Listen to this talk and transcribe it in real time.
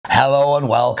Hello and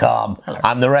welcome. Hello.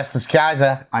 I'm the Restless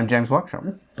Kaiser. I'm James Workshop.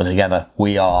 But together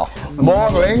we are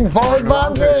Modelling for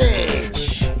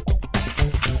Advantage.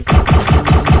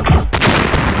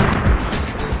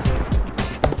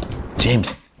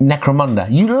 James,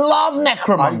 Necromunda. You love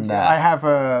Necromunda. I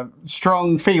have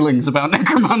strong feelings about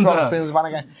Necromunda. Strong feelings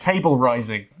about it. Table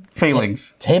rising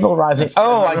feelings. Table rising.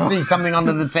 Oh, I see something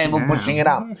under the table pushing it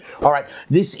up. All right,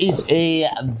 this is a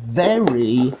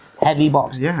very heavy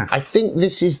box. Yeah. I think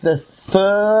this is the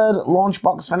third launch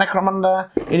box for Necromunda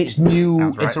in its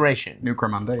new iteration.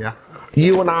 Necromunda, yeah.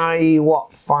 You and I,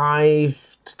 what,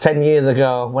 5 to 10 years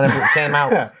ago, whenever it came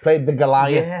out, played the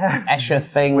Goliath Escher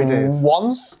thing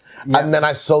once. Yeah. And then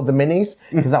I sold the minis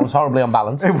because that was horribly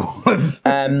unbalanced. It was.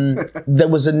 There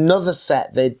was another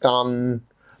set they'd done.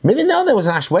 Maybe no, there was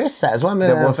an Ash Waste set as well.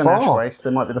 Maybe there was an Ash Waste.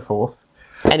 There might be the fourth.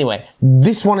 Anyway,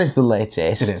 this one is the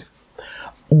latest. It is.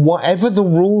 Whatever the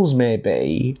rules may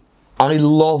be, I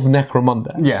love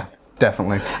Necromunda. Yeah,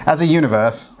 definitely. As a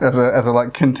universe, as a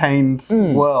like contained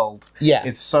world,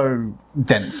 it's so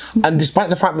dense. And despite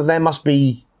the fact that there must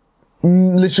be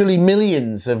literally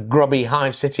millions of grubby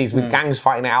hive cities with gangs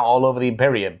fighting it out all over the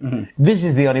Imperium, this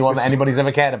is the only one that anybody's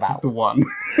ever cared about. This is the one.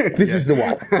 This is the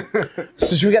one.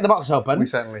 So should we get the box open? We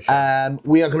certainly should.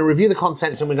 We are going to review the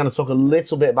contents and we're going to talk a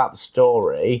little bit about the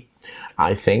story,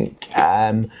 I think.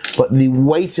 But the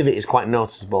weight of it is quite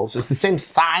noticeable. So it's the same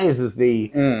size as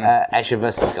the Escher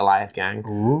versus Goliath gang.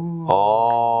 Ooh.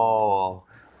 Oh.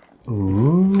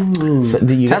 Ooh. So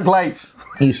do you templates.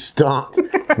 You start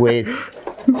with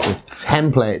the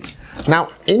template. Now,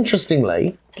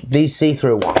 interestingly, these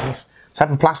see-through ones, the type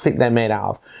of plastic they're made out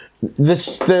of,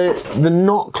 the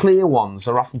not clear ones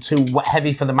are often too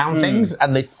heavy for the mountings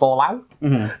and they fall out.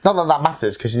 Not that that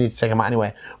matters because you need to take them out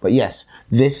anyway. But yes,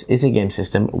 this is a game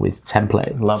system with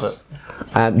templates. Love it.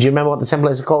 Do you remember what the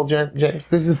templates are called, James?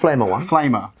 This is the Flamer one.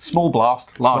 Flamer. Small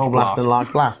blast, large blast. And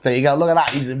large blast. There you go. Look at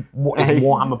that. He's a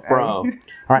Warhammer Pro. All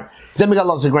right. Then we got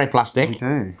lots of grey plastic. We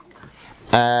do.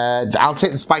 I'll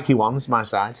take the spiky ones, my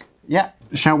size. Yeah.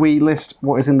 Shall we list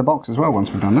what is in the box as well once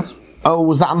we've done this? Oh,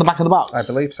 was that on the back of the box? I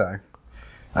believe so.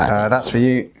 That's for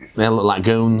you. They look like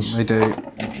goons. They do.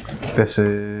 This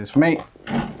is for me.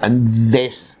 And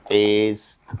this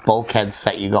is the bulkhead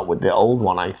set you got with the old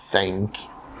one, I think.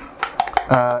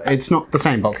 It's not the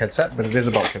same bulkhead set, but it is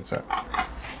a bulkhead set.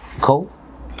 Cool.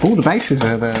 All the bases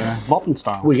are the modern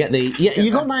style. We get the... Yeah,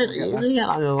 you got the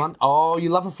other one. Oh,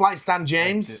 you love a flight stand,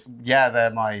 James? Yeah,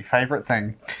 they're my favourite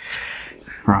thing.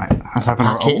 Right, let's open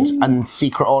our packet and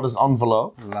secret orders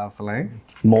envelope. Lovely.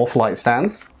 More flight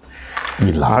stands.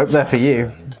 You love I hope they're for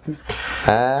you.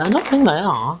 I don't think they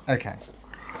are. Okay.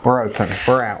 We're open.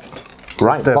 We're out.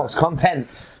 Right, box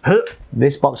contents.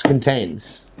 This box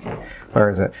contains... Where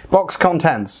is it? Box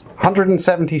contents.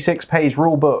 176-page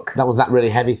rule book. That was that really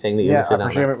heavy thing that you lifted out. Yeah, I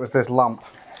presume it was this lump,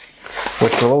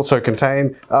 which will also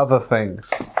contain other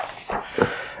things.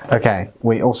 Okay,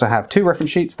 we also have 2 reference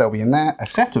sheets. They'll be in there. A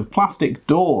set of plastic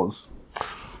doors.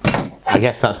 I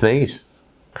guess that's these.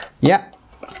 Yeah.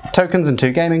 Tokens and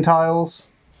 2 gaming tiles.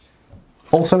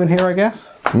 Also in here, I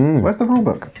guess. Where's the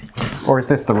rulebook? Or is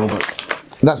this the rulebook?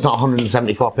 That's not a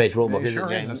 174-page rulebook, is it,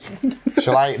 James? Isn't.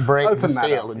 Shall I break the Open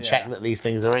seal and check that these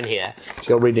things are in here? So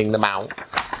you're reading them out.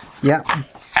 Yeah.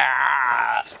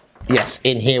 Yes,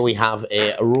 in here we have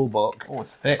a rulebook. Oh,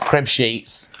 it's thick. Crib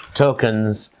sheets,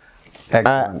 tokens,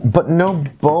 Excellent. but no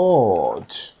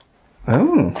board.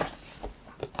 Oh.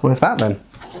 Where's that then?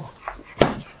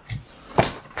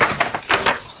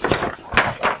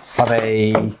 Are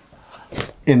they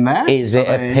in there? Is it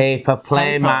a paper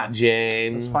playmat,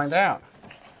 James? Let's find out.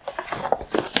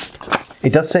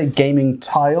 It does say gaming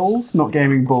tiles, not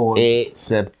gaming boards.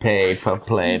 It's a paper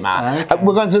playmat. Okay.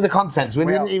 We're going through the contents. We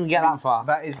didn't even get that far.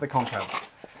 That is the contents.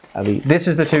 This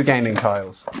is the 2 gaming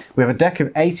tiles. We have a deck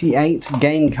of 88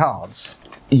 game cards.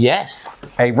 Yes.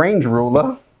 A range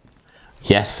ruler.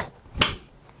 Yes.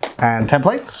 And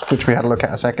templates, which we had a look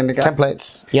at a second ago.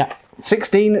 Templates, yeah.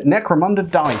 16 Necromunda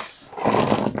dice.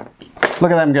 Look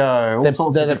at them go.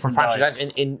 They're the proprietary dice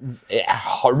in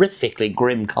horrifically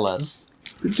grim colours.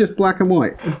 It's just black and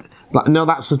white. No,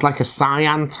 that's just like a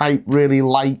cyan type, really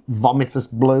light, vomitous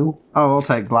blue. Oh, I'll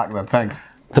take black then, thanks.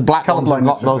 The black ones have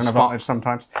got those spots.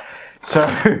 Sometimes. So,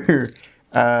 16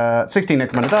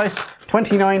 Necromunda dice,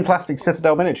 29 plastic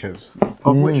Citadel miniatures,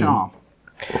 of which are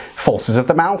Forces of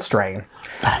the Malstrain,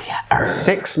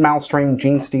 6 Malstrain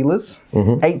Gene Stealers,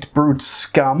 8 Brood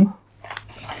Scum,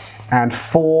 and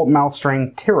 4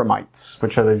 Malstrain Tyramites,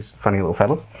 which are these funny little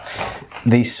fellas.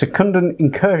 The Secundus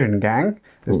Incursion Gang.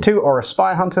 There's 2 Aura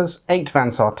Spire Hunters, 8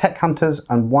 Vansar Tech Hunters,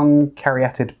 and 1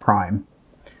 Caryatid Prime.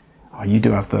 Oh, you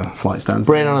do have the flight stones.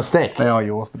 Brain on a stick. They are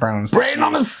yours, the brain on a stick. Brain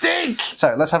on a stick!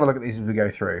 So let's have a look at these as we go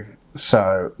through.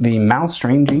 So, the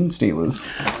Malstrain Gene Stealers.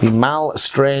 The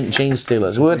Malstrain Gene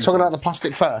Stealers. We were talking about the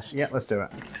plastic first. Yeah, let's do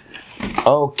it.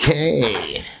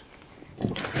 Okay.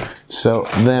 So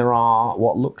there are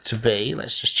what look to be,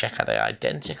 let's just check, are they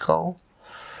identical?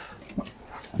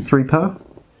 3 per.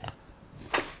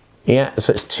 Yeah,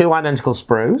 so it's 2 identical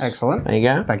sprues. Excellent. There you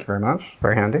go. Thank you very much.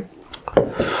 Very handy.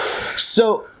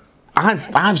 So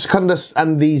Hive Secundus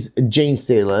and these Gene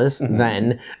Stealers,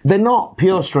 then, they're not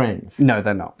pure strains. No,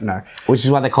 they're not. No. Which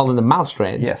is why they're calling them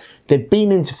Malstrains. Yes. They've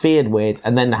been interfered with,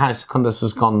 and then the Hive Secundus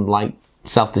has gone, like,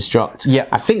 self-destruct. Yeah.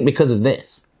 I think because of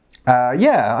this.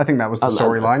 Yeah, I think that was the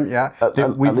storyline, yeah.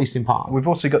 At least in part. We've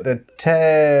also got the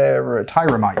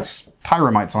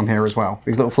Tyromites on here as well.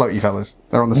 These little floaty fellas.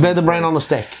 They're on the They're the brain on a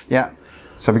stick. Yeah.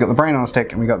 So we've got the brain on a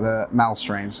stick and we've got the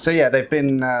Malstrains. So yeah, they've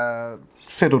been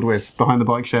fiddled with behind the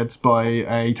bike sheds by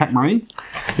a tech marine.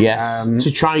 Yes.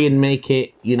 To try and make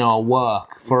it, you know,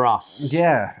 work for us.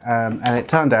 Yeah, and it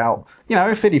turned out, you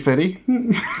know, fitty. Fitty.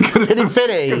 Could have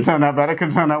turned out better, could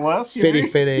have turned out worse.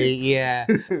 Fitty, yeah.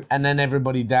 And then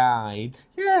everybody died.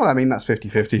 Yeah, well, I mean, that's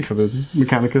 50-50 for the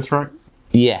Mechanicus, right?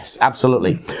 Yes,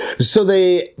 absolutely. So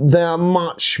they are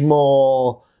much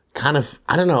more kind of,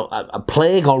 I don't know, a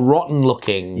plague or rotten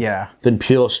looking than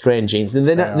pure strain genes.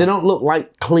 They don't look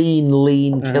like clean,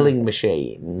 lean killing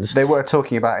machines. They were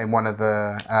talking about in one of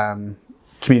the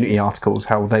community articles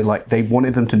how they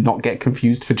wanted them to not get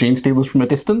confused for gene stealers from a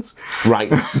distance.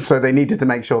 Right. So they needed to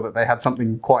make sure that they had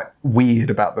something quite weird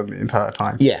about them the entire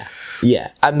time. Yeah,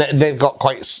 yeah. And they've got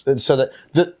quite, so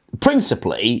that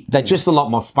principally, they're just a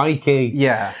lot more spiky.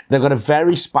 Yeah. They've got a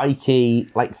very spiky,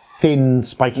 like thin,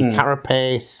 spiky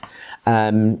carapace.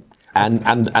 And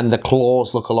the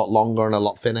claws look a lot longer and a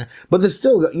lot thinner. But they're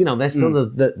still, you know, they're still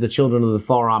the children of the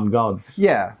four-armed gods.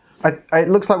 Yeah. It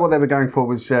looks like what they were going for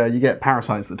was you get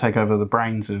parasites that take over the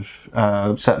brains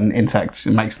of certain insects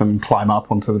and makes them climb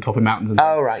up onto the top of mountains and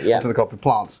onto the top of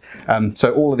plants.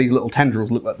 So all of these little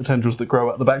tendrils look like the tendrils that grow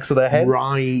at the backs of their heads.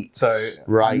 Right. So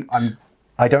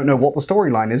I don't know what the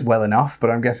storyline is well enough,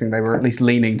 but I'm guessing they were at least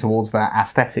leaning towards that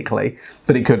aesthetically.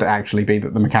 But it could actually be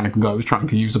that the mechanical guy was trying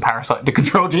to use a parasite to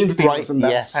control gene stealers, and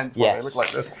that's hence why they look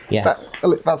like this. Yes.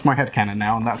 That's my headcanon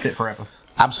now, and that's it forever.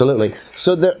 Absolutely.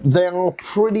 So they're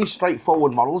pretty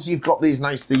straightforward models. You've got these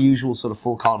the usual sort of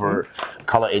full color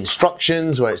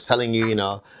instructions where it's telling you, you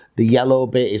know, the yellow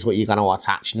bit is what you're going to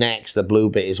attach next, the blue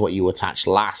bit is what you attach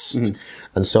last,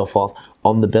 and so forth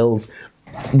on the builds.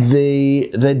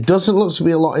 There doesn't look to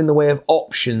be a lot in the way of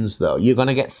options, though. You're going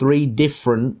to get 3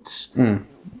 different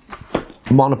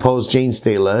monopose gene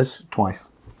stealers. Twice.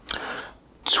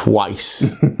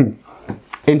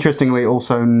 Interestingly,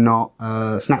 also not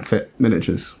snap fit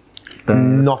miniatures.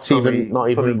 Not even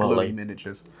remotely.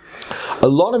 Miniatures. A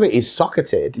lot of it is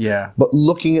socketed. Yeah. But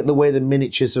looking at the way the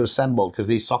miniatures are assembled, because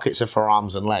these sockets are for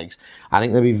arms and legs, I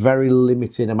think there'd be very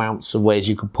limited amounts of ways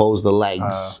you could pose the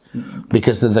legs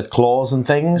because of the claws and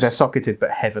things. They're socketed but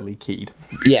heavily keyed.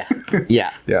 Yeah.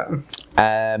 Yeah.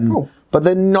 Cool. But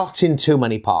they're not in too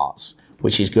many parts,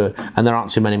 which is good, and there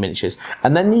aren't too many miniatures.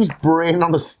 And then these brain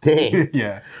on a stick.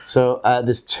 Yeah. So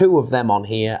there's 2 of them on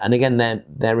here, and again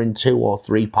they're in 2 or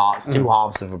 3 parts, 2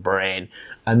 halves of a brain,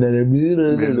 and then a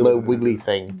little wiggly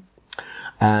thing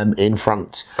in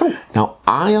front. Cool. Now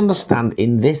I understand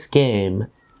in this game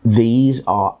these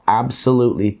are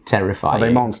absolutely terrifying. Are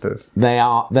they monsters? They're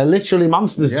literally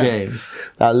monsters, yeah. James.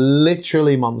 They're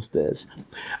literally monsters.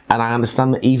 And I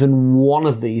understand that even one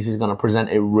of these is going to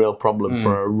present a real problem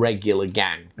for a regular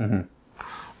gang.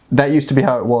 That used to be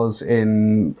how it was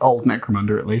in old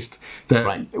Necromunda, at least.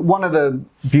 One of the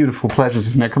beautiful pleasures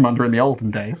of Necromunda in the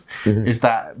olden days is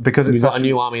that because it's got a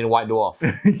new army and a white dwarf.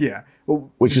 Yeah.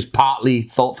 Well, which is partly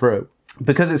thought through.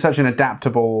 Because it's such an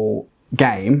adaptable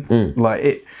game,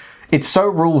 like it's so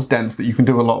rules dense that you can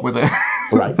do a lot with it.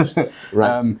 Right.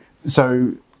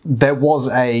 So there was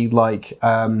a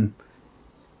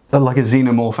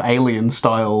xenomorph alien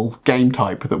style game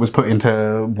type that was put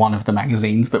into one of the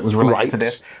magazines that was related to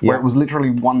this, where it was literally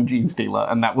 1 gene stealer,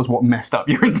 and that was what messed up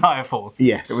your entire force.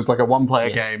 Yes. It was like a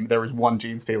 1-player game, there was 1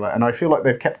 gene stealer, and I feel like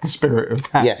they've kept the spirit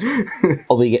of that. Yes,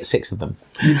 although you get 6 of them.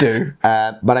 You do.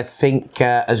 But I think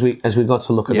as we go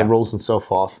to look at the rules and so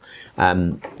forth,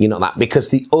 you know that, because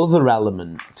the other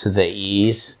element to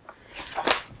these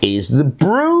is the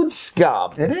brood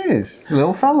scum. It is.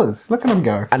 Little fellas. Look at them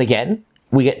go. And again,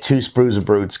 we get 2 sprues of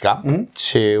brood scum,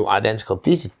 2 identical.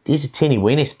 These are teeny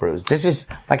weeny sprues. This is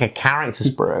like a character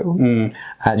sprue. Do you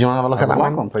want to have a look at that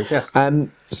one? Please, yes.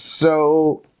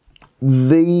 So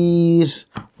these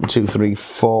 1, 2, 3,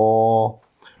 4,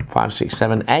 5, 6,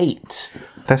 7, 8.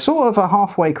 They're sort of a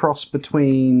halfway cross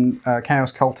between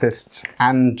Chaos Cultists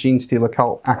and Genestealer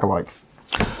Cult Acolytes.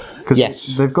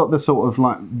 Yes. They've got the sort of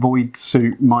like void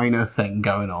suit miner thing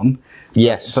going on.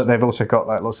 Yes. But they've also got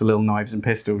like lots of little knives and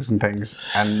pistols and things,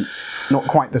 and not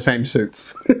quite the same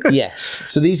suits. Yes.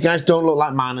 So these guys don't look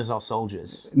like miners or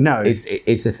soldiers. No. Is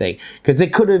the thing. Because they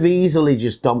could have easily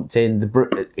just dumped in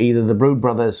either the Brood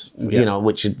Brothers, you know,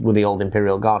 which were the old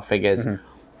Imperial Guard figures,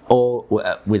 or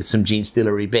with some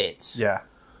Genestealery bits. Yeah.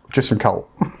 Just some cult.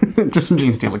 Just some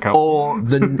Genestealer cult. Or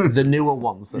the newer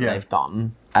ones that they've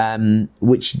done,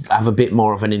 which have a bit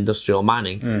more of an industrial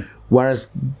mining. Whereas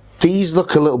these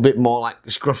look a little bit more like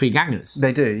scruffy gangers.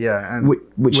 They do, yeah. And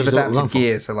which with is adapted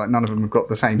gear, so like none of them have got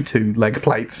the same 2 leg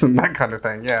plates and that kind of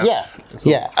thing. Yeah. Yeah.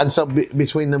 Yeah. And so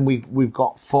between them, we've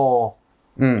got 4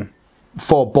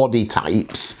 body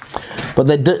types, but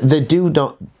they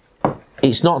don't.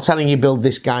 It's not telling you build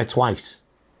this guy twice.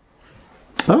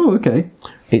 Oh, okay.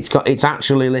 It's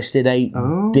actually listed 8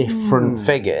 different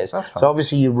figures. So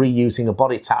obviously you're reusing a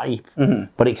body type,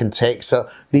 but it can take. So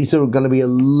these are going to be a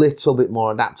little bit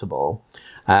more adaptable,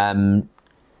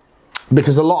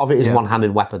 because a lot of it is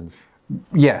one-handed weapons.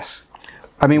 Yes.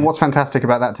 I mean, what's fantastic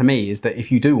about that to me is that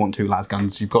if you do want 2 las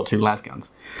guns, you've got 2 las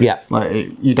guns. Yeah.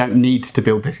 Like, you don't need to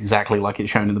build this exactly like it's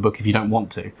shown in the book if you don't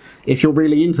want to. If you're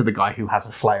really into the guy who has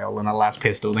a flail and a las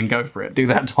pistol, then go for it. Do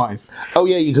that twice. Oh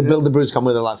yeah, you can build the Bruce gun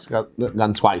with a las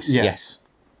gun twice. Yeah. Yes.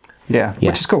 Yeah,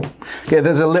 which is cool. Yeah,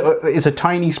 it's a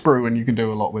tiny sprue and you can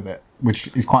do a lot with it, which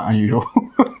is quite unusual.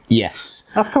 Yes.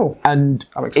 That's cool. And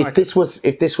if this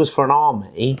was for an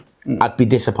army, I'd be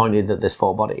disappointed that there's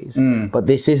 4 bodies. But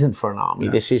this isn't for an army.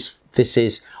 No. This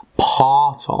is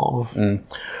part of.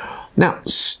 Now,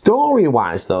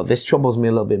 story-wise, though, this troubles me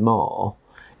a little bit more.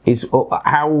 Is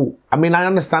how, I mean, I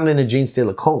understand in a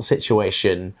Genestealer cult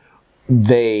situation,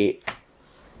 they're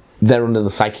under the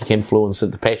psychic influence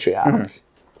of the Patriarch.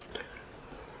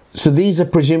 So these are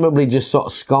presumably just sort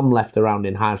of scum left around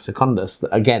in Hive Secundus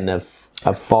that, again, have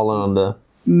fallen under.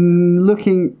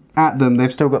 Looking at them,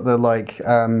 they've still got the like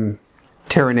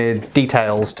Tyrannid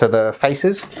details to the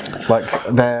faces. Like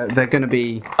they're going to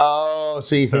be. Oh,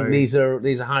 so you think these are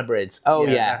hybrids? Oh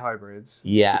yeah, they're hybrids.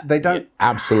 Yeah, so they don't.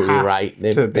 Absolutely right.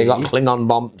 They got Klingon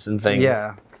bumps and things.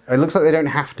 Yeah, it looks like they don't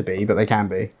have to be, but they can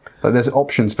be. But there's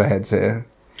options for heads here.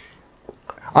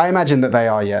 I imagine that they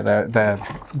are. Yeah, they're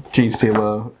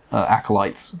Genestealer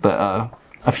acolytes that are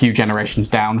a few generations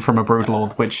down from a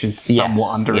Broodlord, which is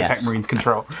somewhat under a Tekmarine's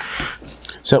control.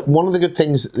 So one of the good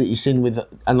things that you've seen with,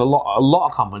 and a lot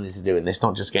of companies are doing this,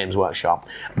 not just Games Workshop,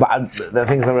 but the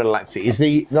things I really like to see is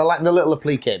the little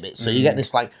applique bits. So you get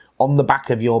this like on the back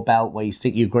of your belt where you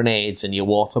stick your grenades and your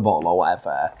water bottle or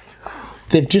whatever.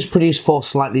 They've just produced 4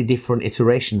 slightly different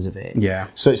iterations of it. Yeah.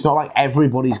 So it's not like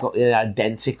everybody's got the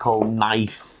identical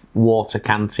knife, water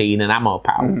canteen, and ammo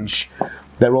pouch.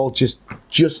 They're all just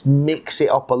mix it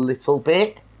up a little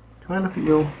bit. Can I look at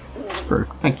your sprue?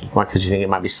 Thank you. Why? Because you think it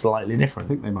might be slightly different? I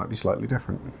think they might be slightly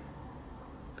different.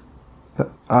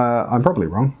 I'm probably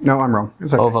wrong. No, I'm wrong.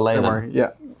 It's okay. Overlay Don't them. worry.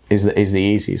 Yeah. Is the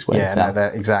easiest way to tell. No,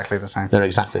 they're exactly the same. They're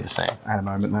exactly the same. I had a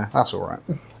moment there. That's all right.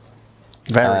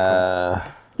 Very cool.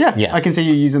 Yeah, I can see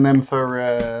you using them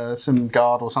for some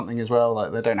guard or something as well.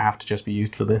 Like they don't have to just be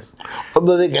used for this.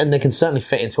 And they can certainly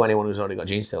fit into anyone who's already got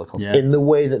Genestealer cults in the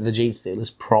way that the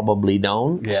Genestealers probably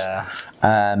don't. Yeah.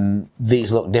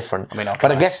 These look different. I mean,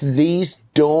 but I guess these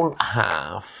don't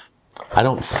have. I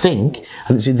don't think.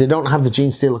 And see, they don't have the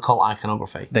Genestealer cult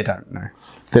iconography. They don't. No.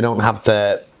 They don't have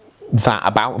that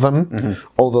about them.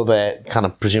 Although they're kind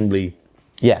of presumably.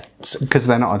 Yeah, because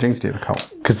they're not a Genestealer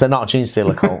cult. Because they're not a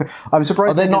Genestealer cult. I'm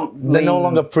surprised they're not. They're no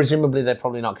longer. Presumably, they're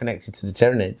probably not connected to the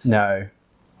Tyranids. No,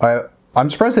 I'm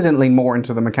surprised they didn't lean more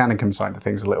into the Mechanicum side of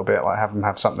things a little bit, like have them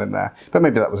have something there. But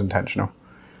maybe that was intentional.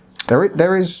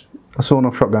 There is a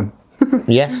sawn-off shotgun.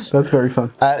 Yes, that's very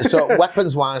fun. So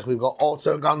weapons-wise, we've got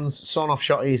auto guns, sawn-off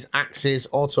shotties, axes,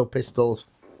 auto pistols.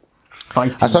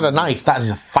 I saw a knife. That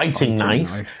is a fighting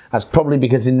knife. That's probably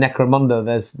because in Necromunda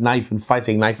there's knife and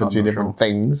fighting knife are 2 different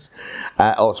things.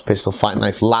 Auto pistol, fighting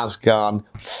knife, las gun,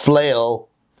 flail.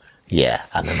 Yeah,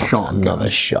 and another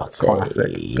shot.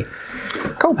 Classic.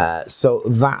 Cool. So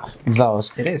that's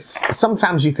those. It is.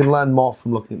 Sometimes you can learn more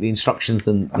from looking at the instructions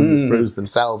than the sprues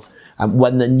themselves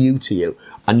when they're new to you.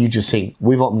 And you just think,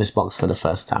 we've opened this box for the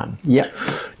first time. Yep.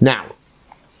 Now,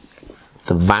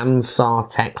 the Van Saar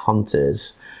Tech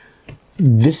Hunters.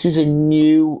 This is a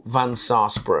new Van Saar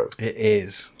sprue. It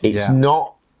is. It's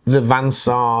not the Van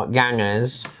Saar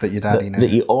gangers that your daddy knows.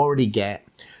 That you already get,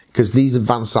 because these are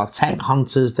Van Saar Tech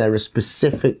Hunters. They're a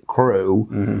specific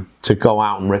crew to go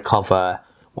out and recover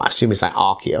Well, I assume it's like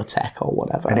Archaeotech or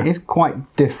whatever. And it is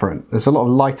quite different. There's a lot of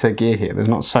lighter gear here. There's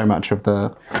not so much of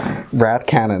the rad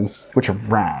cannons, which are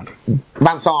rad.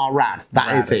 Vans are rad.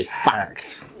 That is a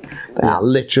fact. They are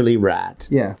literally rad.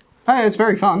 Yeah. Oh, it's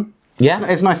very fun. Yeah.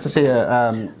 It's nice to see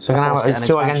a... so now it's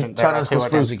two identical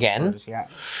sprues again. Yeah.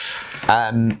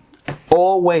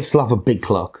 Always love a big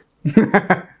cloak.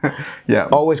 Yeah.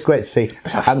 Always great to see.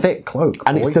 A thick cloak.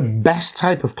 And it's the best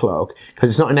type of cloak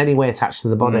because it's not in any way attached to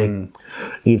the body.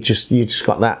 You've just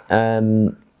got that.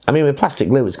 I mean, with plastic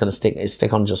glue, it's going to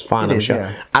stick on just fine, I'm sure.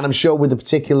 Yeah. And I'm sure with the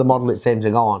particular model it's aimed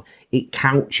to go on, it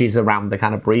couches around the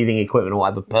kind of breathing equipment or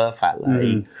whatever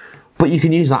perfectly. But you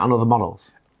can use that on other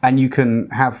models. And you can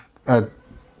have 2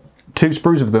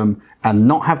 sprues of them and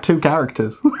not have 2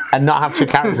 characters. And not have 2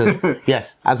 characters.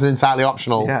 Yes, as an entirely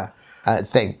optional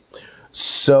thing.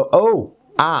 So,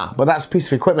 but that's a piece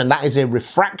of equipment. That is a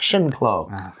refraction cloak.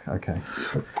 Ah, okay.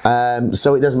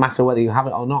 So it doesn't matter whether you have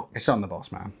it or not. It's on the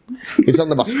boss man. It's on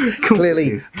the boss.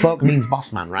 Clearly, cloak means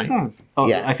boss man, right? It does. Oh,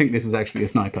 yeah. I think this is actually a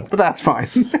sniper, but that's fine.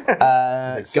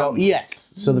 So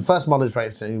yes. So the first model is very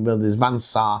interesting. Build is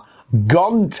Saar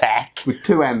Gun Tech with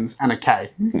 2 N's and a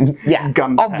K. Yeah,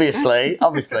 Gun obviously.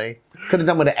 Could have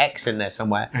done with an X in there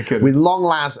somewhere. With long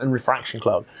las and refraction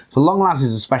cloak. So long las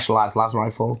is a specialised las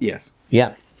rifle. Yes.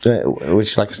 Yeah.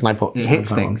 Which is like a sniper. It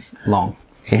hits things long.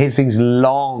 It hits things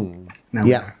long. No,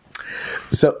 yeah.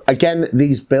 So again,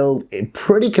 these build in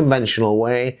pretty conventional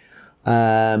way.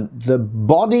 The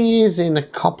body is in a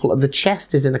couple of, the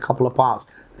chest is in a couple of parts.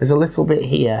 There's a little bit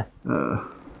here.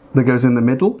 That goes in the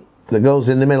middle? That goes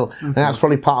in the middle. And that's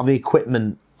probably part of the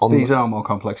equipment. These are more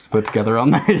complex to put together,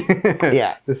 aren't they?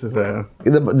 Yeah. This is a...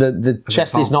 The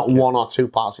chest is not 1 or 2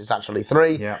 parts, it's actually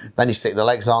 3. Yeah. Then you stick the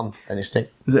legs on, then you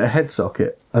stick... Is it a head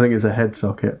socket? I think it's a head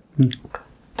socket.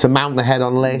 To mount the head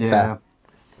on later. Yeah.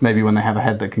 Maybe when they have a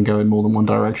head that can go in more than one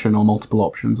direction or multiple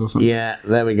options or something. Yeah,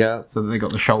 there we go. So they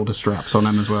got the shoulder straps on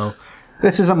them as well.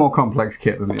 This is a more complex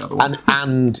kit than the other one.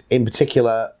 And in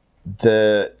particular,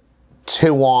 the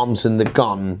 2 arms and the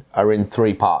gun are in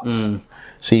 3 parts.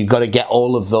 So you've got to get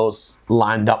all of those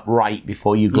lined up right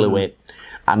before you glue it.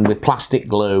 And with plastic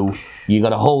glue, you've got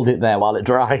to hold it there while it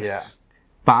dries. Yeah.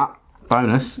 But,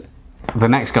 bonus, the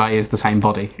next guy is the same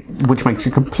body, which makes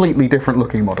a completely different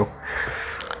looking model.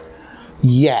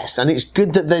 Yes, and it's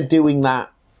good that they're doing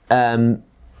that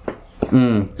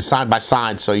side by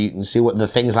side so you can see what the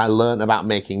things I learned about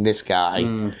making this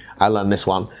guy. I learned this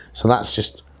one. So that's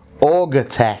just Auger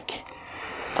Tech.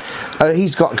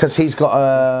 He's got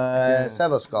a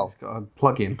servo skull. He's got a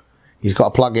plug-in. He's got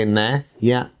a plug-in there.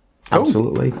 Yeah,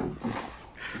 absolutely.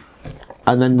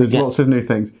 And then there's lots of new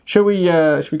things. Should we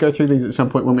go through these at some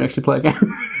point when we actually play a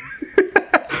game?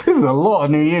 This is a lot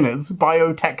of new units.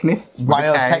 Biotechnist.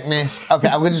 Biotechnist. Okay,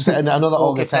 I'm going to just say another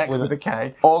Auger Tech with a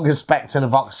K. Auger Spect and a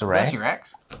Vox array. There's your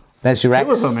X. There's your X.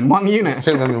 2 of them in 1 unit.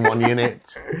 2 of them in 1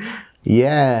 unit.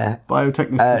 Yeah.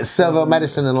 Biotechnist. Servo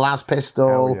medicine and las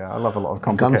pistol. Oh yeah, I love a lot of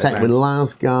complicated Gun Tech with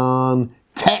las gun.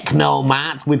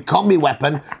 Teknomat with combi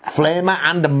weapon, flamer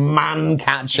and a man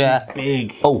catcher.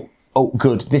 Big. Oh,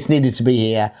 good. This needed to be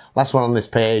here. Last one on this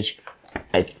page.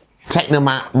 A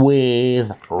Teknomat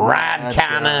with rad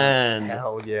cannon.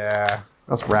 Hell yeah.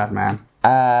 That's rad, man.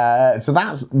 So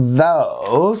that's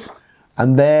those.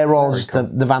 And they're all just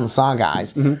the Saar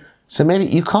guys. So maybe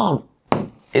you can't...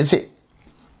 Is it...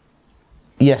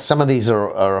 Yes, some of these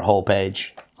are a whole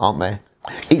page, aren't they?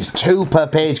 It's 2 per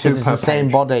page because it's the same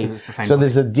body. So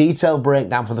there's a detailed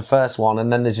breakdown for the first one,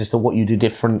 and then there's just what you do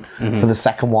different for the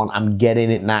second one. I'm getting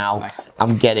it now. Nice.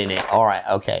 I'm getting it. All right,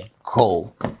 okay,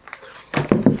 cool.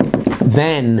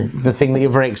 Then the thing that you're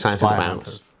very excited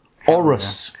about,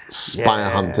 Horus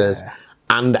Spire Hunters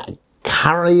and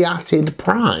Caryatid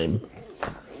Prime.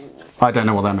 I don't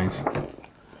know what that means.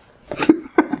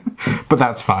 But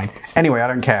that's fine. Anyway, I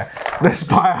don't care. They're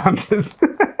Spire Hunters.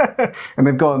 And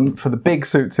they've gone for the big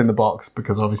suits in the box,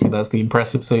 because obviously that's the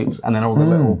impressive suits, and then all the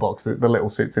little boxes, the little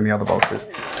suits in the other boxes.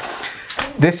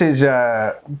 This is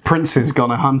princes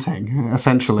gone a-hunting,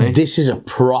 essentially. This is a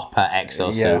proper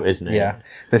exosuit, isn't it? Yeah.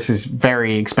 This is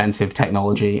very expensive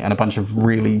technology and a bunch of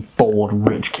really bored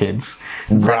rich kids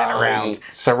running around.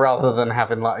 So rather than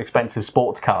having like expensive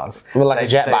sports cars, well, like a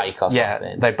jet bike or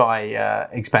something, they buy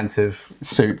expensive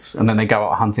suits and then they go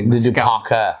out hunting. They do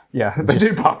parkour. Yeah, they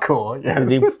do parkour.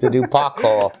 Yes. They do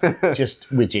parkour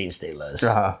just with gene stealers.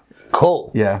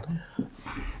 Cool. Yeah.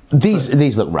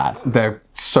 These look rad. They're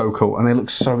so cool, and they look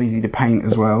so easy to paint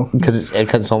as well. Because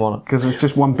it's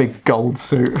just one big gold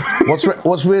suit.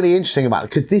 What's really interesting about it,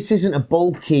 because this isn't a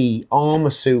bulky armor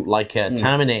suit like a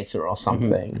Terminator or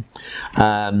something.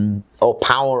 or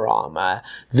power armor,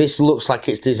 this looks like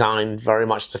it's designed very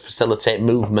much to facilitate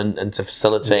movement and to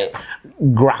facilitate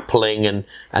grappling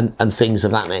and things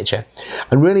of that nature.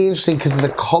 And really interesting because of the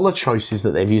colour choices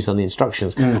that they've used on the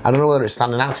instructions. I don't know whether it's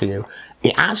standing out to you.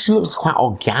 It actually looks quite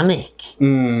organic.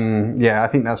 Yeah, I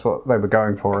think that's what they were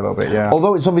going for a little bit, yeah.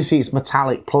 Although it's obviously it's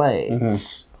metallic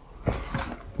plates.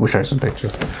 We'll show some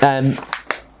pictures.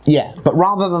 Yeah, but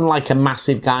rather than like a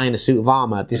massive guy in a suit of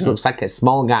armour, this looks like a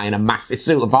small guy in a massive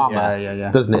suit of armour,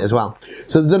 doesn't it, as well?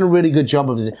 So they've done a really good job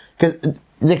of it, because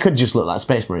they could just look like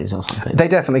Space Marines or something. They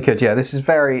definitely could, yeah. It's a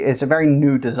very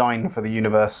new design for the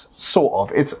universe,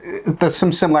 sort of. There's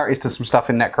some similarities to some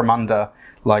stuff in Necromunda,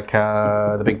 like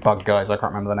the big bug guys I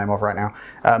can't remember the name of right now.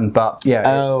 But yeah.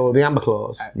 Oh, the Amber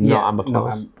Claws. Not Amber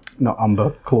Claws. Not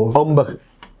Umber Claws. Umber.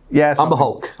 Yeah, Umber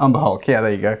Hulk. Umber Hulk, yeah,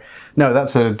 there you go. No,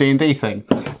 that's a D&D thing.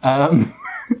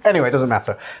 Anyway, it doesn't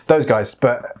matter. Those guys,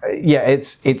 but yeah,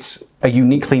 it's a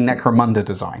uniquely Necromunda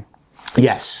design.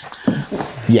 Yes.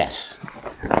 Yes.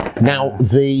 Now,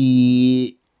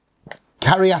 the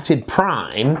Caryatid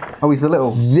Prime... Oh, he's the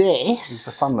little... This... He's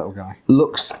the fun little guy.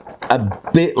 Looks a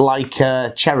bit like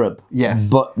a cherub. Yes.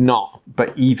 But not.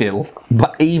 But evil.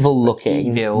 But evil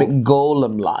looking. Evil. A bit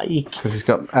golem-like. Because he's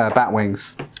got bat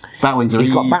wings. Bat wings are He's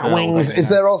got evil, bat wings. Is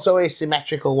there also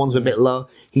asymmetrical ones a bit low?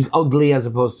 He's ugly as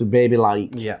opposed to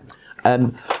baby-like. Yeah.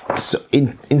 So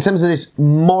in terms of this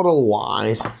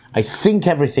model-wise, I think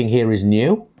everything here is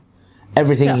new.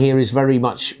 Everything here is very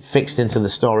much fixed into the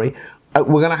story. We're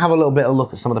going to have a little bit of a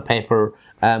look at some of the paper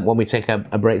when we take a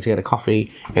break to get a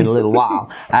coffee in a little while.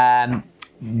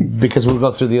 Because we'll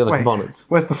go through the other components.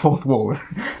 Where's the fourth wall?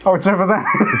 Oh, it's over there.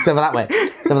 It's over that way.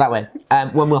 It's over that way.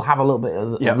 When we'll have a little bit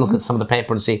of a look at some of the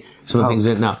paper and see some of the things we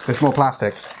didn't know. There's more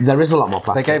plastic. There is a lot more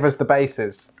plastic. They gave us the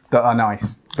bases that are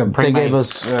nice. They gave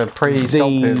us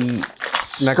pre-sculpted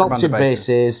sculpted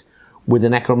bases with the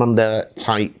Necromunda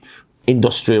type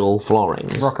industrial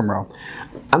floorings. Rock and roll.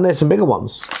 And there's some bigger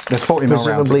ones. There's 40 mil rounds.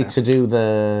 Presumably to do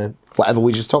the whatever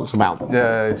we just talked about.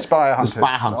 The Spire Hunters. The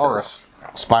Spire Hunters. Horus.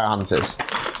 Spire Hunters.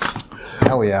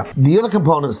 Hell yeah. The other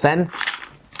components then,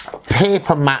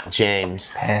 paper mat,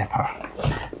 James.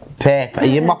 Paper. Are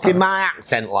you mocking my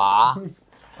accent, La?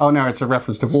 Oh no, it's a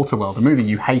reference to Waterworld, a movie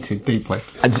you hated deeply.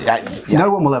 No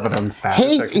one will ever understand.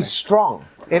 Hate is strong.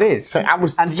 It is. So I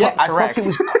thought it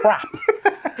was crap.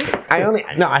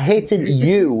 I hated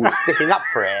you sticking up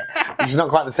for it, which is not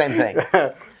quite the same thing.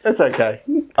 It's okay.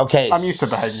 Okay. I'm used to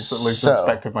behaviours that lose the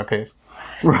respect of my peers.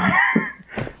 Right.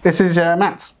 This is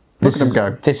Matt's. Look at them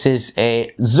go. This is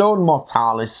a Zone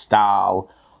Mortalis style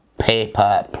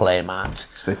paper playmat.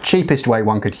 It's the cheapest way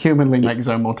one could humanly make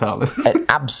Zone Mortalis. It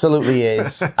absolutely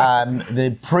is.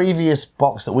 The previous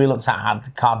box that we looked at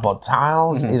had cardboard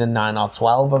tiles, either 9 or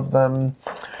 12 of them.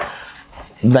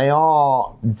 They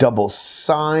are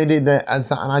double-sided. Is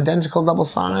that an identical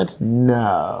double-sided?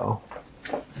 No.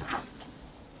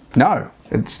 No,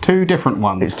 it's two different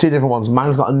ones. It's two different ones.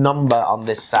 Mine's got a number on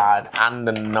this side and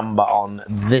a number on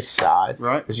this side.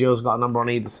 Right. Because yours got a number on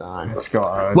either side. It's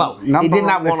got a well, number. It didn't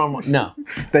have one on. No.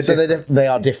 They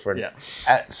are different.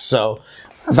 Yeah. So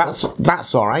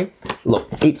that's all right. Look,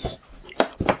 it's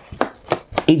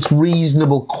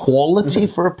reasonable quality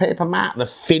for a paper mat. The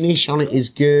finish on it is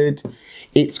good.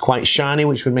 It's quite shiny,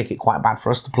 which would make it quite bad for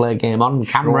us to play a game on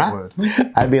camera.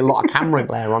 There'd be a lot of camera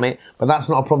glare on it, but that's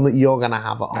not a problem that you're going to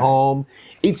have at home.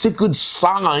 It's a good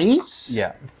size.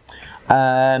 Yeah.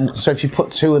 So if you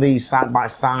put two of these side by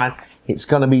side, it's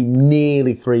going to be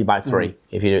nearly 3 by 3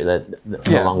 if you do it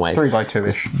the long ways. 3 by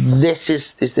 2-ish.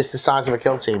 Is this the size of a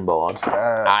kill team board?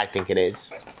 I think it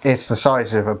is. It's the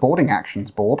size of a boarding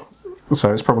actions board,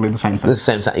 so it's probably the same thing. The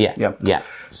same size, yeah.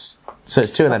 So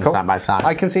it's two of them side by side.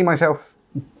 I can see myself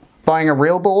buying a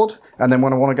real board, and then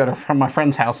when I want to go to my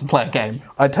friend's house and play a game,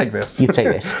 I'd take this. You take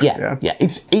this, yeah.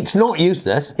 It's not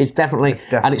useless. It's definitely,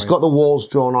 and it's got the walls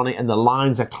drawn on it, and the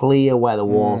lines are clear where the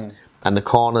walls and the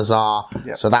corners are.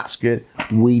 Yep. So that's good.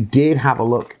 We did have a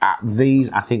look at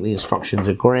these. I think the instructions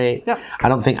are great. Yep. I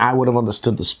don't think I would have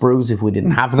understood the sprues if we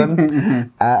didn't have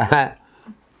them.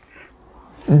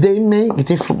 They make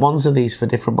different ones of these for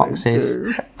different boxes,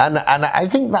 and I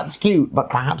think that's cute, but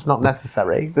perhaps not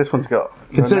necessary. This one's got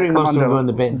considering most of them are in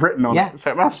the bin written on it, so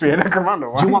it must be a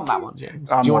Necromunda. Do you want that one, James?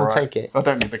 Do you want to take it? I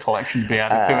don't need the collection to be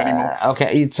added to anymore.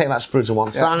 Okay, you take that sprue to one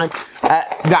side.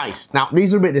 Dice. Now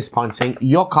these are a bit disappointing.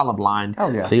 You're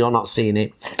colourblind, so you're not seeing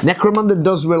it. Necromunda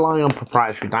does rely on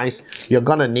proprietary dice. You're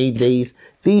gonna need these.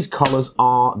 These colours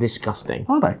are disgusting.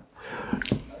 Are they?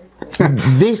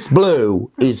 This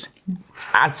blue is.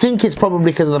 I think it's probably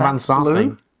because of the Van Saar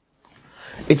thing.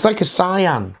 It's like a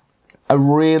cyan, a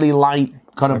really light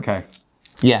kind of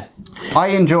Yeah. I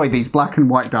enjoy these black and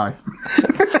white dice.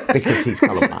 Because he's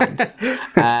colourblind.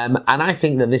 And I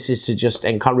think that this is to just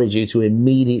encourage you to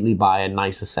immediately buy a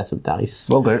nicer set of dice.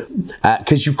 Will do.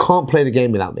 Because you can't play the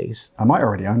game without these. I might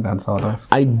already own Saar dice.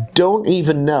 I don't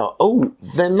even know. Oh,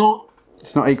 they're not...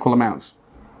 It's not equal amounts.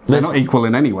 They're not equal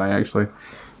in any way, actually.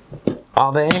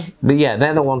 Are they? But yeah,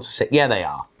 they're the ones to sit. Yeah, they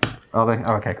are. Are they?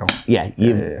 Oh, okay, cool. Yeah,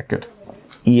 yeah, good.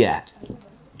 Yeah.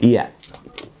 Yeah.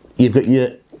 You've got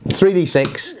your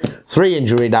 3d6, 3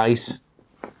 injury dice.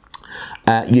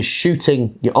 You're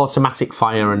shooting your automatic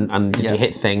fire and your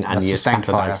hit thing, and your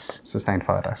scatter dice. Sustained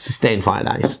fire dice. Sustained fire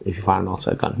dice if you fire an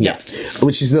auto gun. Yeah.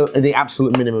 Which is the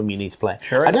absolute minimum you need to play.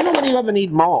 Sure. I don't know whether you ever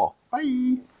need more.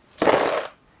 Bye.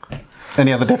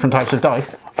 Any other different types of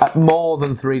dice? More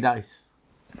than 3 dice.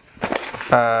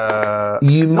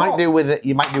 You might do with it.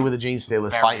 You might do with the Gene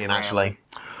Stealers fighting rarely. Actually.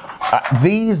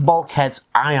 These bulkheads,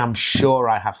 I am sure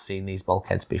I have seen these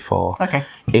bulkheads before. Okay.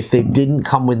 If they didn't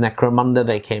come with Necromunda,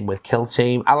 they came with Kill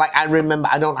Team. I remember.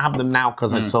 I don't have them now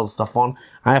because I sold stuff on.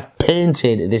 I have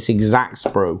painted this exact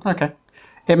sprue. Okay.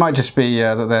 It might just be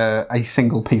that they're a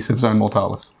single piece of Zone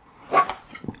Mortalis.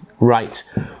 Right,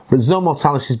 but Zone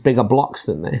Mortalis is bigger blocks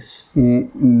than this.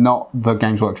 Not the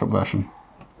Games Workshop version.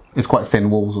 It's quite thin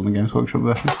walls on the Games Workshop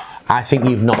version. I think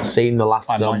you've not seen the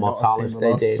last Zone Mortalis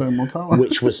they did,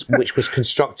 which was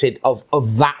constructed of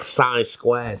that size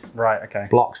squares. Right. Okay.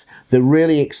 Blocks. The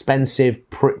really expensive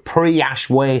pre-Ash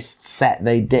Waste set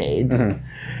they did,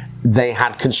 they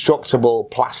had constructible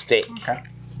plastic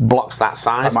blocks that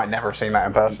size. I might never have seen that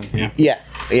in person. Yeah.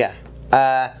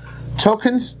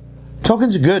 Tokens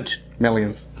are good.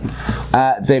 Millions.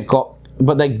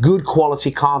 But they're good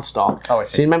quality cardstock. Oh, I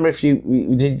see. So you remember if you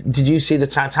did you see the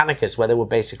Titanicus where they were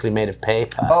basically made of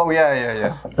paper? Oh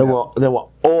yeah. They were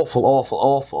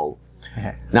awful.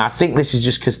 Yeah. Now I think this is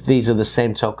just because these are the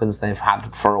same tokens they've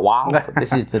had for a while. But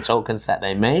this is the token set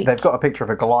they made. They've got a picture of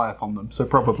a Goliath on them, so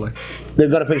probably. They've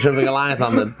got a picture of a Goliath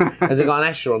on them. Has it got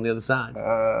an Escher on the other side?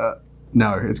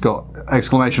 No, it's got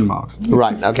exclamation marks.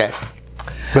 Right. Okay.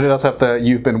 But it does have the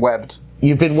 "You've been webbed."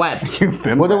 You've been webbed. You've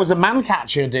been. Well, there was a man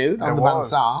catcher, dude, on the Van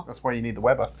Saar. That's why you need the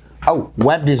Webber. Oh,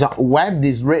 webbed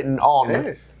is written on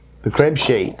the crib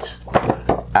sheet.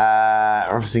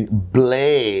 Referencing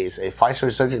blaze. A fighter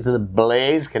is subject to the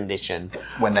blaze condition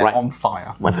when they're on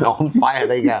fire. When they're on fire,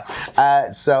 there you go.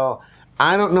 So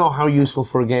I don't know how useful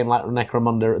for a game like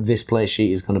Necromunda this play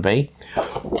sheet is going to be.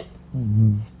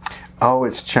 Oh,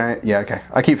 it's changed. Yeah, okay.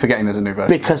 I keep forgetting there's a new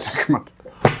version.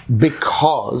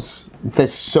 Because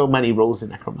there's so many rules in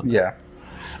Necromunda. Yeah.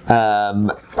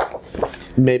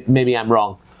 Maybe I'm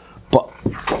wrong, but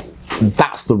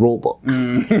that's the rule book,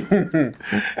 and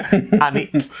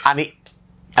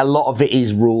a lot of it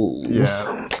is rules.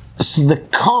 Yeah. So the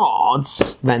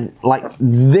cards, then, like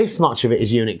this much of it is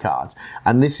unit cards,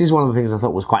 and this is one of the things I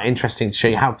thought was quite interesting to show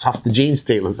you how tough the Gene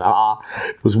Stealers are.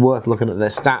 It was worth looking at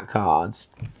their stat cards.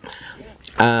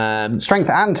 Strength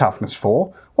and toughness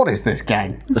 4. What is this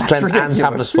game? Strength and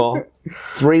toughness 4.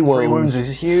 3 wounds. 3 wounds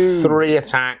is huge. 3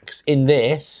 attacks in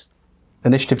this.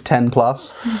 Initiative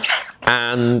 10+.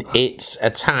 And its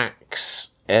attacks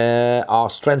are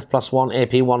strength +1,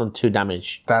 AP 1, and 2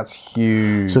 damage. That's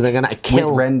huge. So they're going to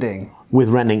kill... With rending. With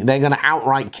rending. They're going to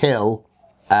outright kill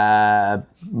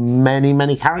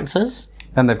many characters.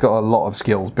 And they've got a lot of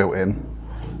skills built in.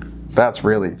 That's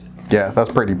really... Yeah,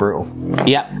 that's pretty brutal.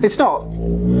 Yep. It's not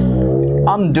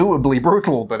undoably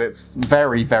brutal, but it's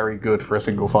very, very good for a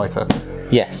single fighter.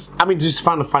 Yes. I mean, just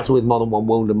find a fighter with more than 1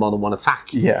 wound and more than 1 attack.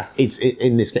 Yeah. It's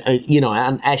in this, you know,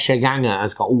 an Escher Ganger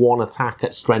has got 1 attack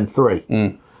at strength 3.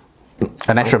 An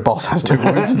Escher boss has 2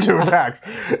 wounds and 2 attacks.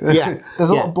 Yeah. There's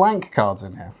a lot of blank cards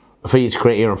in here. For you to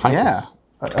create your own fighters.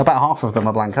 Yeah. About half of them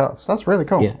are blank cards. That's really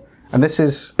cool. Yeah. And this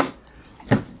isn't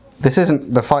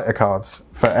the fighter cards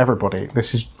for everybody.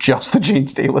 This is just the Gene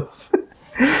Stealers.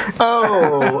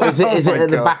 Oh, is it at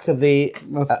the back of the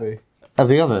Must be. Of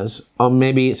the others, or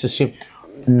maybe it's assumed?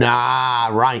 Nah,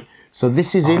 right. So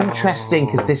this is interesting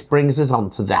because this brings us on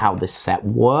to how this set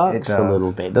works a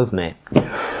little bit, doesn't it?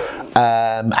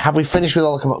 Have we finished with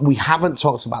all the? We haven't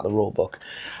talked about the rulebook.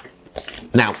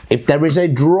 Now, if there is a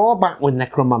drawback with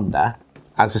Necromunda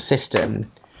as a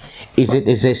system, is it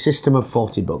is a system of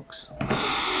 40 books.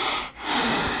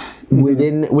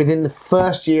 Within the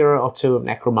first year or 2 of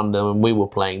Necromunda, when we were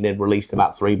playing, they'd released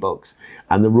about 3 books,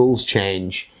 and the rules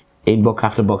change in book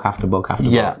after book after book after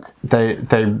book. They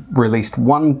released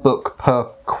 1 book per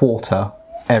quarter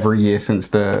every year since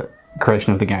the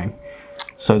creation of the game.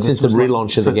 So since the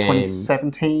relaunch of the game,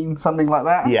 2017, something like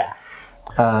that. Yeah.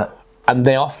 and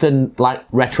they often like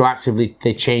retroactively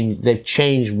they've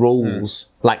changed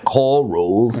rules, like core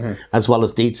rules as well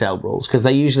as detailed rules, because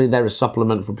they're a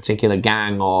supplement for a particular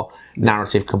gang or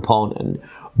narrative component,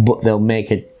 but they'll make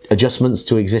adjustments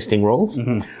to existing rules,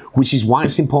 which is why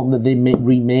it's important that they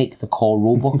remake the core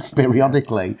rulebook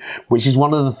periodically, which is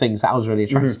one of the things that I was really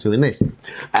attracted to in this.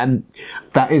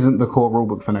 That isn't the core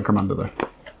rulebook for Necromunda, though.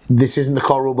 This isn't the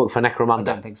core rulebook for Necromunda. I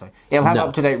don't think so. It'll have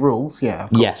up-to-date rules, yeah. Of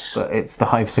course, yes. But it's the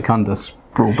Hive Secundus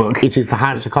rulebook. It is the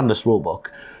Hive Secundus rulebook.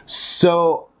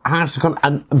 So, Hive Secundus,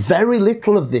 and very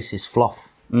little of this is fluff.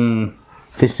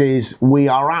 We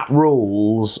are at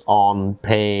rules on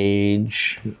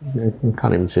page, I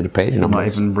can't even see the page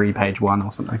numbers. Not even re-page 1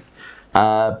 or something.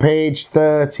 Page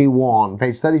 31,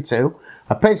 page 32.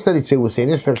 At page 32, we're seeing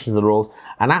instructions of the rules,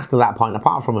 and after that point,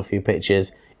 apart from a few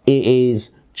pictures, it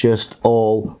is just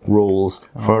all rules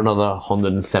for another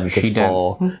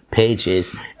 174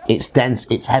 pages. It's dense,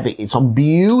 it's heavy, it's on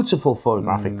beautiful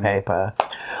photographic paper,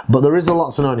 but there is a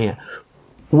lot to know in here.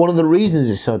 One of the reasons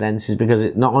it's so dense is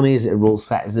because not only is it a rule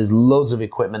set, there's loads of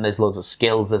equipment, there's loads of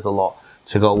skills, there's a lot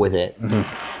to go with it.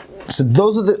 So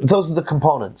those are the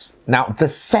components. Now the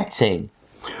setting,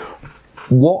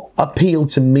 what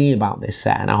appealed to me about this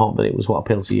set, and I hope that it was what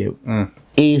appealed to you,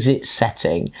 is its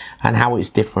setting and how it's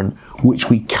different, which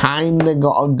we kind of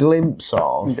got a glimpse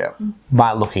of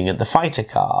by looking at the fighter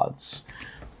cards.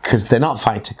 Because they're not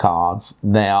fighter cards,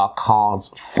 they are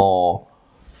cards for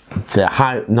the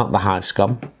Hive, not the Hive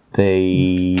Scum,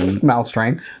 the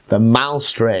Malstrain. The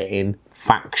Malstrain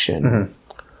faction.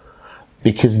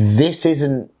 Because this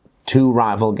isn't two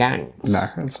rival gangs. No,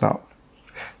 it's not.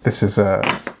 This is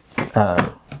a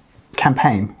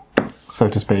campaign, so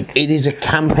to speak. It is a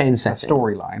campaign setting. A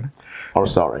storyline. Or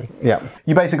story. Yeah.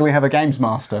 You basically have a games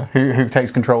master who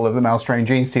takes control of the Malstrain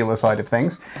Gene Stealer side of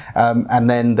things. And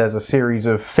then there's a series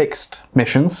of fixed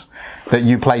missions that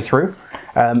you play through.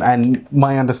 And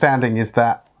my understanding is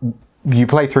that you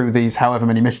play through these however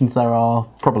many missions there are,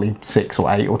 probably 6 or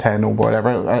 8 or 10 or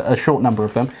whatever, a short number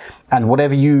of them. And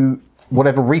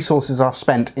whatever resources are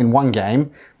spent in one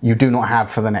game, you do not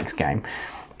have for the next game.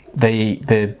 I'm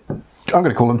going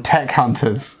to call them tech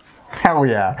hunters. Hell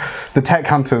yeah. The tech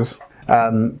hunters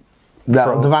the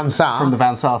Van Saar. From the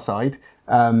Van Saar side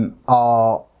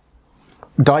are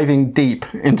diving deep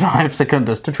into Hive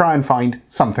Secundus to try and find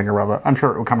something or other. I'm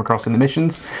sure it will come across in the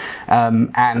missions.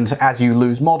 And as you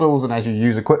lose models and as you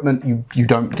use equipment, you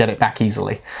don't get it back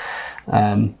easily.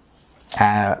 So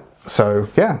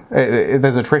yeah,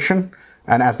 there's attrition.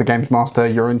 And as the games master,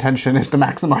 your intention is to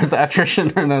maximize that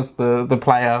attrition. And as the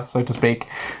player, so to speak,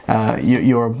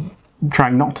 you're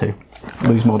trying not to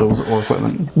lose models or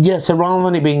equipment. Yeah, so rather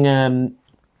than it being,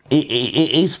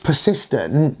 it is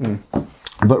persistent,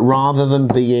 but rather than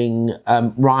being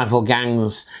rival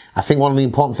gangs, I think one of the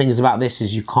important things about this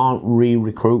is you can't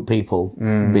re-recruit people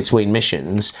between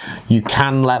missions. You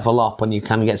can level up and you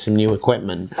can get some new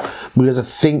equipment. Because I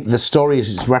think the story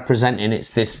is it's representing,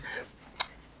 it's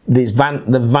the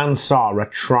Van Saar are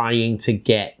trying to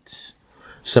get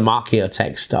some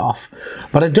archaeotech stuff.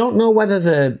 But I don't know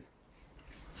whether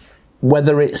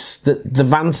it's the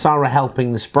Van Saar are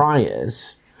helping the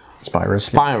Spyrers,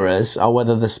 or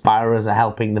whether the Spyrers are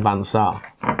helping the Van Saar.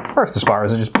 Or if the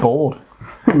Spyrers are just bored.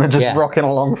 They're just rocking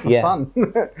along for fun.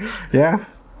 Yeah.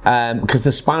 Because the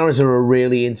Spyrers are a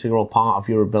really integral part of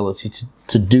your ability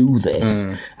to do this.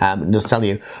 Just tell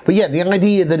you. But yeah, the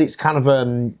idea that it's kind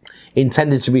of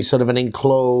intended to be sort of an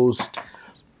enclosed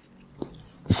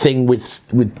thing with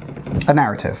a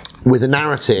narrative. With a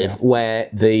narrative where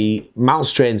the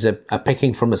Malstrains are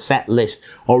picking from a set list,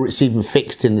 or it's even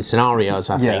fixed in the scenarios,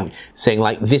 I think, saying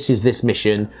like, this is this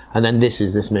mission, and then this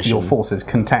is this mission. Your forces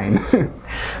contain.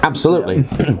 Absolutely.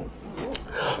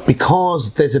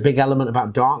 Because there's a big element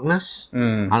about darkness,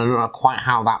 and I don't know quite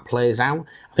how that plays out.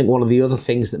 I think one of the other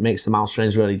things that makes the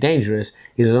Malstrains really dangerous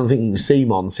is I don't think you can see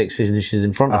more than 6 inches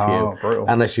in front of you, brutal.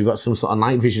 Unless you've got some sort of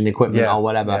night vision equipment or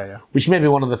whatever, which may be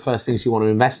one of the first things you want to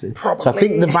invest in. Probably. So I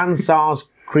think the Van Saars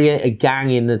create a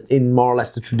gang in more or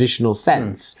less the traditional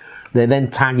sense. They then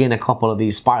tag in a couple of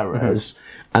these Spyrers,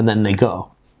 and then they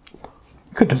go.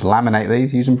 You could just laminate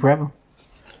these, use them forever.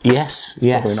 Yes, it's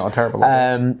probably not a terrible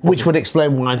idea. Which would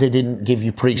explain why they didn't give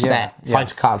you preset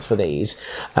fighter cards for these,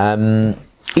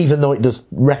 even though it does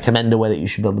recommend a way that you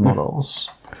should build the models.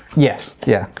 Yes,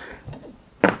 yeah.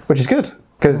 Which is good,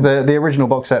 because the original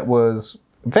box set was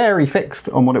very fixed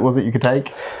on what it was that you could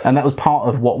take, and that was part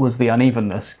of what was the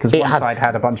unevenness, because one side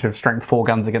had a bunch of strength 4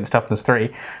 guns against toughness 3,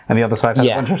 and the other side had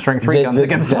a bunch of strength 3 guns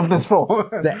against toughness 4.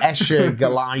 The Escher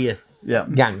Goliath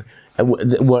gang,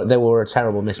 they were a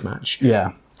terrible mismatch.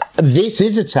 Yeah. This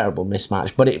is a terrible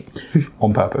mismatch, but it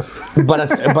on purpose. but I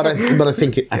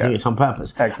think it's on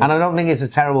purpose. Excellent. And I don't think it's a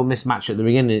terrible mismatch at the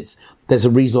beginning. There's a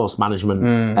resource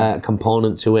management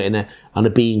component to it, and a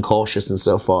being cautious and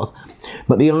so forth.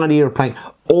 But the idea of playing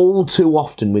all too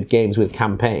often with games with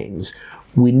campaigns,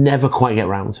 we never quite get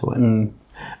around to it.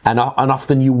 And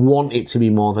often you want it to be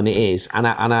more than it is. And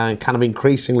I kind of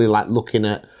increasingly like looking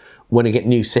at when I get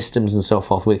new systems and so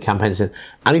forth with campaigns, and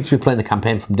I need to be playing the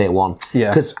campaign from day one. Yeah.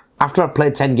 Because after I've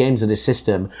played 10 games of this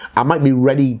system, I might be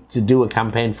ready to do a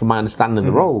campaign from my understanding of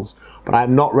the rules, but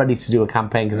I'm not ready to do a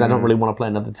campaign because I don't really want to play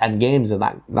another 10 games of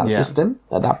that system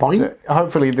at that point. So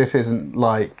hopefully this isn't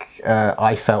like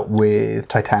I felt with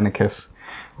Titanicus,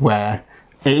 where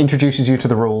it introduces you to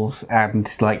the rules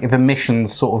and like the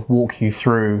missions sort of walk you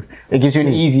through. It gives you an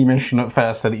easy mission at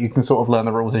first so that you can sort of learn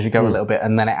the rules as you go a little bit,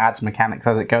 and then it adds mechanics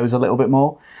as it goes a little bit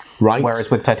more. Right. Whereas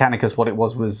with Titanicus, what it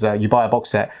was you buy a box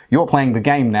set, you're playing the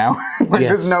game now.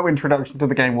 There's no introduction to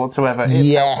the game whatsoever.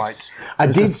 Yes. I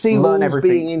did see rules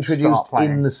being introduced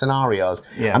in the scenarios.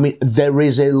 Yeah. I mean, there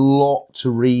is a lot to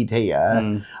read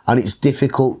here, and it's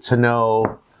difficult to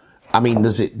know. I mean,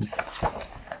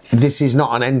 this is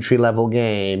not an entry-level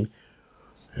game.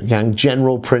 Gang,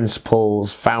 general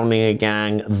principles, founding a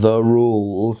gang, the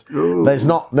rules. Ooh. There's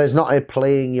not a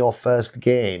playing your first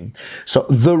game. So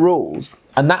the rules,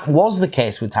 and that was the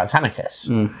case with Titanicus.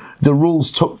 The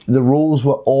rules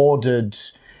were ordered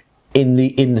in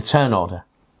the turn order.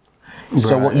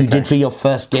 So what you did for your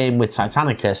first game with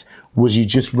Titanicus was you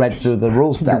just read through the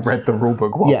rule stats. You read the rule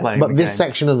book while playing but the this game.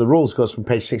 Section of the rules goes from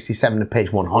page 67 to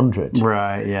page 100.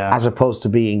 Right, yeah. As opposed to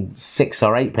being 6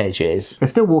 or 8 pages. They're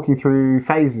still walking through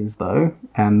phases, though,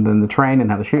 and then the terrain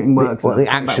and how the shooting works. The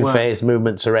action phase,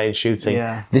 movement, terrain, shooting.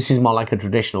 Yeah. This is more like a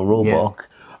traditional rule book.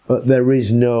 But there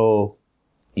is no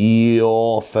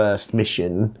your first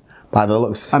mission by the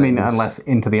looks of things. I mean, unless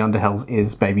Into the Underhells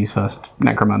is Baby's first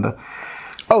Necromunda.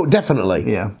 Oh, definitely.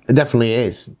 Yeah. It definitely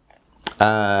is.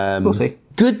 We'll see.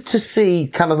 Good to see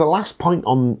kind of the last point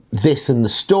on this and the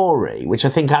story, which I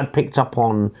think I'd picked up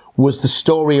on, was the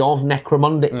story of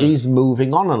Necromunda is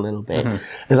moving on a little bit.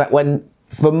 It's like when,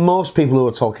 for most people who are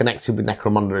at all connected with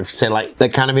Necromunda, if you say like, they're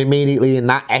kind of immediately in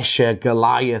that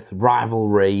Escher-Goliath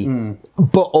rivalry,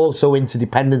 but also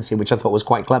interdependency, which I thought was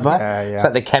quite clever. It's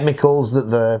like the chemicals that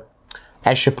the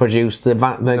Escher produced, the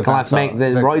Goliath make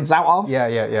the roids out of.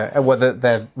 Yeah. Well,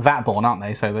 they're vat-born, aren't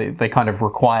they? So they kind of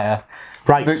require...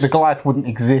 Right. The Goliath wouldn't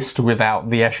exist without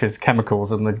the Escher's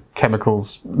chemicals, and the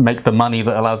chemicals make the money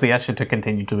that allows the Escher to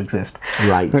continue to exist.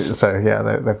 Right. So, yeah,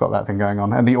 they've got that thing going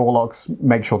on. And the Orlocks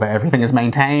make sure that everything is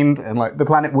maintained, and like the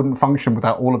planet wouldn't function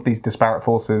without all of these disparate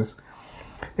forces,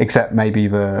 except maybe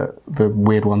the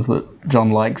weird ones that John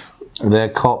likes.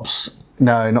 The cops.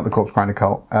 No, not the corpse grinder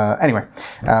cult. Anyway,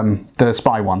 the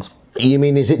spy ones. You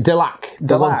mean, is it Delac?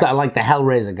 The ones that are like the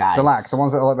Hellraiser guys? Delac, the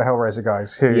ones that are like the Hellraiser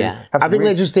guys. Who I think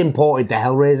they just imported the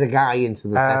Hellraiser guy into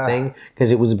the setting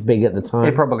because it was big at the time.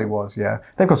 It probably was, yeah.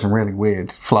 They've got some really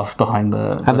weird fluff behind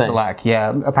the Delac.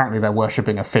 Yeah, apparently they're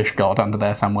worshipping a fish god under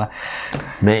there somewhere.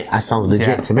 Mate, that sounds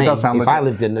legit to me. It does sound legit. I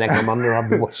lived in the Necromunda, I'd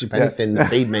be worship anything to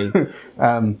feed me.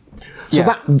 So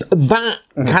that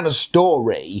kind of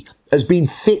story has been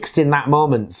fixed in that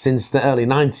moment since the early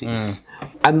 90s.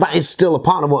 And that is still a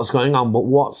part of what's going on, but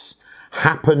what's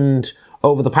happened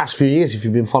over the past few years, if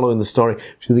you've been following the story,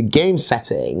 through the game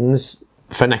settings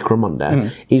for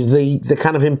Necromunda, is the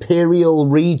kind of Imperial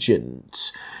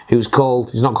Regent, he's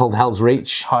not called Hell's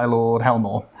Reach. High Lord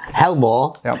Helmore.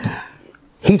 Helmore. Yep.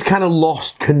 He's kind of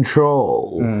lost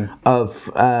control of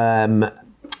the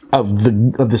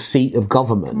seat of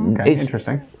government. Okay,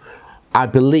 interesting. I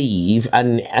believe,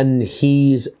 and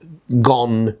he's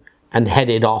gone and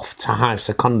headed off to Hive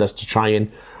Secundus to try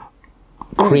and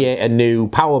create a new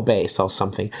power base or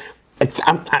something.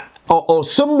 Or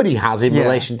somebody has in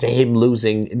relation to him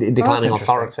declining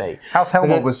authority. House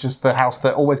Helmore was just the house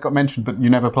that always got mentioned, but you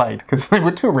never played because they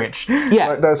were too rich.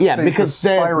 Yeah, because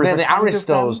they're the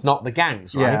aristos, not the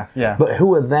gangs, right? Yeah. But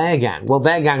who are their gang? Well,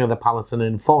 their gang are the Paladin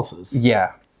Enforcers.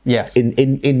 Yeah. Yes. In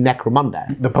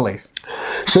Necromunda. The police.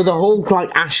 So the whole like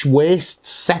Ash Waste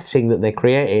setting that they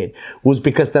created was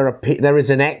because there is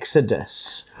an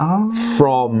exodus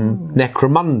from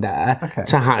Necromunda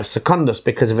to Hive Secundus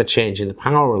because of a change in the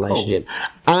power relationship.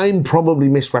 I'm probably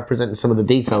misrepresenting some of the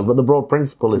details, but the broad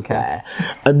principle is there.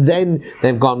 And then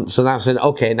they've gone, so that's said,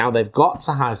 okay, now they've got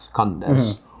to Hive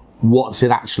Secundus. What's it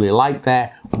actually like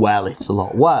there? Well, it's a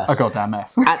lot worse. A goddamn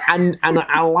mess. and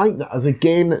I like that as a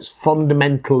game that's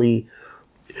fundamentally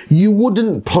you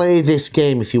wouldn't play this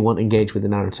game if you weren't engaged with the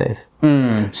narrative.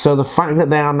 So the fact that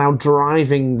they are now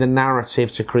driving the narrative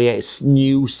to create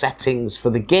new settings for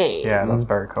the game, Yeah, that's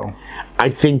very cool. I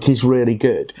think is really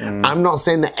good. I'm not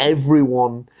saying that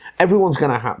everyone's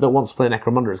going to have, that wants to play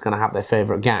Necromunda is going to have their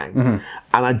favourite gang.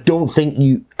 And I don't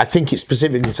think I think it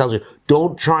specifically tells you,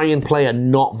 don't try and play a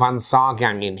not Van Saar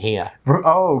gang in here.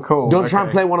 Oh, cool. Don't try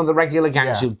and play one of the regular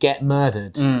gangs, you'll get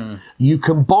murdered. You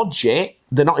can bodge it.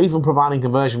 They're not even providing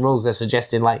conversion rules. They're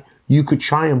suggesting, like, you could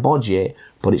try and bodge it,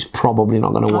 but it's probably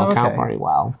not going to work out very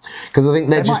well. Because I think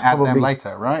they're just might add probably... them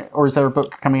later, right? Or is there a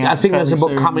book coming out? I think there's a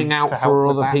book coming out for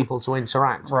other that? people to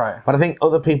interact. Right. But I think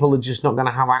other people are just not going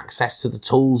to have access to the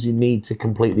tools you need to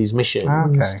complete these missions.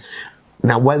 Okay.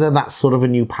 Now, whether that's sort of a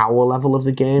new power level of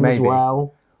the game as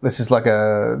well... This is like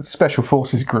a special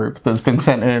forces group that's been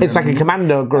sent in. It's like a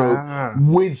commando group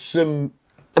with some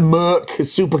merc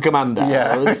super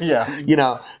commandos. You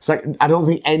know, it's like, I don't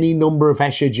think any number of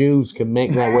Escher Jews can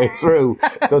make their way through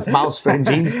those Malmstrain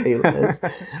gene stealers.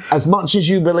 As much as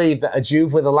you believe that a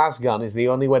Juve with a lasgun is the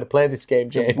only way to play this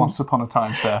game, James. Once upon a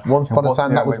time, sir. Once upon a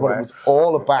time, that was what it was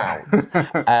all about.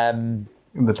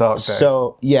 In the dark days.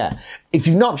 So, yeah, if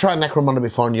you've not tried Necromunda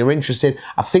before and you're interested,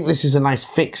 I think this is a nice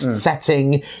fixed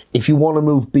setting. If you want to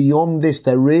move beyond this,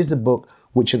 there is a book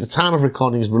which at the time of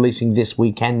recording is releasing this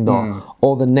weekend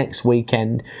or the next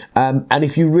weekend. And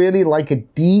if you really like a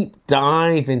deep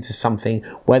dive into something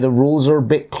where the rules are a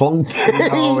bit clunky,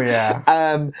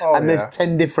 and there's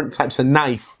 10 different types of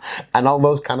knife and all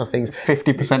those kind of things.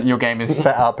 50% of your game is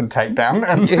set up and takedown,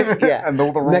 and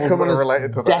all the rules that are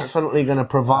related to that. Definitely going to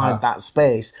provide that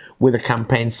space with a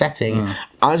campaign setting.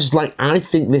 I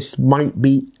think this might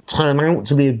turn out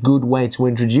to be a good way to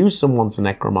introduce someone to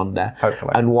Necromunda.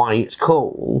 Hopefully. And why it's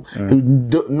cool,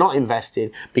 who's not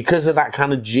invested, because of that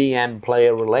kind of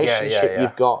GM-player relationship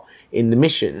you've got in the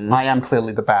missions. I am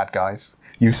clearly the bad guys.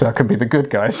 You, sir, can be the good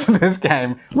guys for this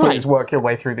game. Please work your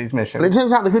way through these missions. And it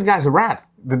turns out the good guys are rad.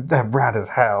 They're rad as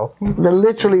hell. They're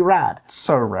literally rad.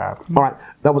 So rad. All right,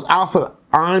 that was Alpha.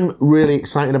 I'm really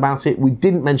excited about it. We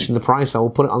didn't mention the price. I will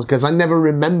put it on because I never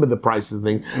remember the prices of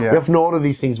things. We often order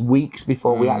these things weeks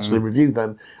before we actually review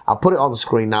them. I'll put it on the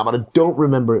screen now, but I don't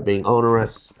remember it being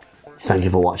onerous. Thank you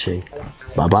for watching.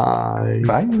 Bye-bye.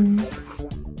 Bye.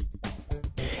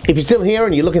 If you're still here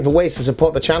and you're looking for ways to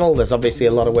support the channel, there's obviously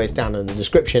a lot of ways down in the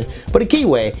description, but a key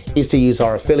way is to use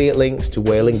our affiliate links to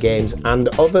Whaling Games and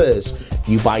others.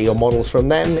 You buy your models from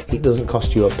them, it doesn't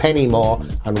cost you a penny more,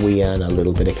 and we earn a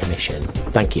little bit of commission.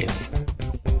 Thank you.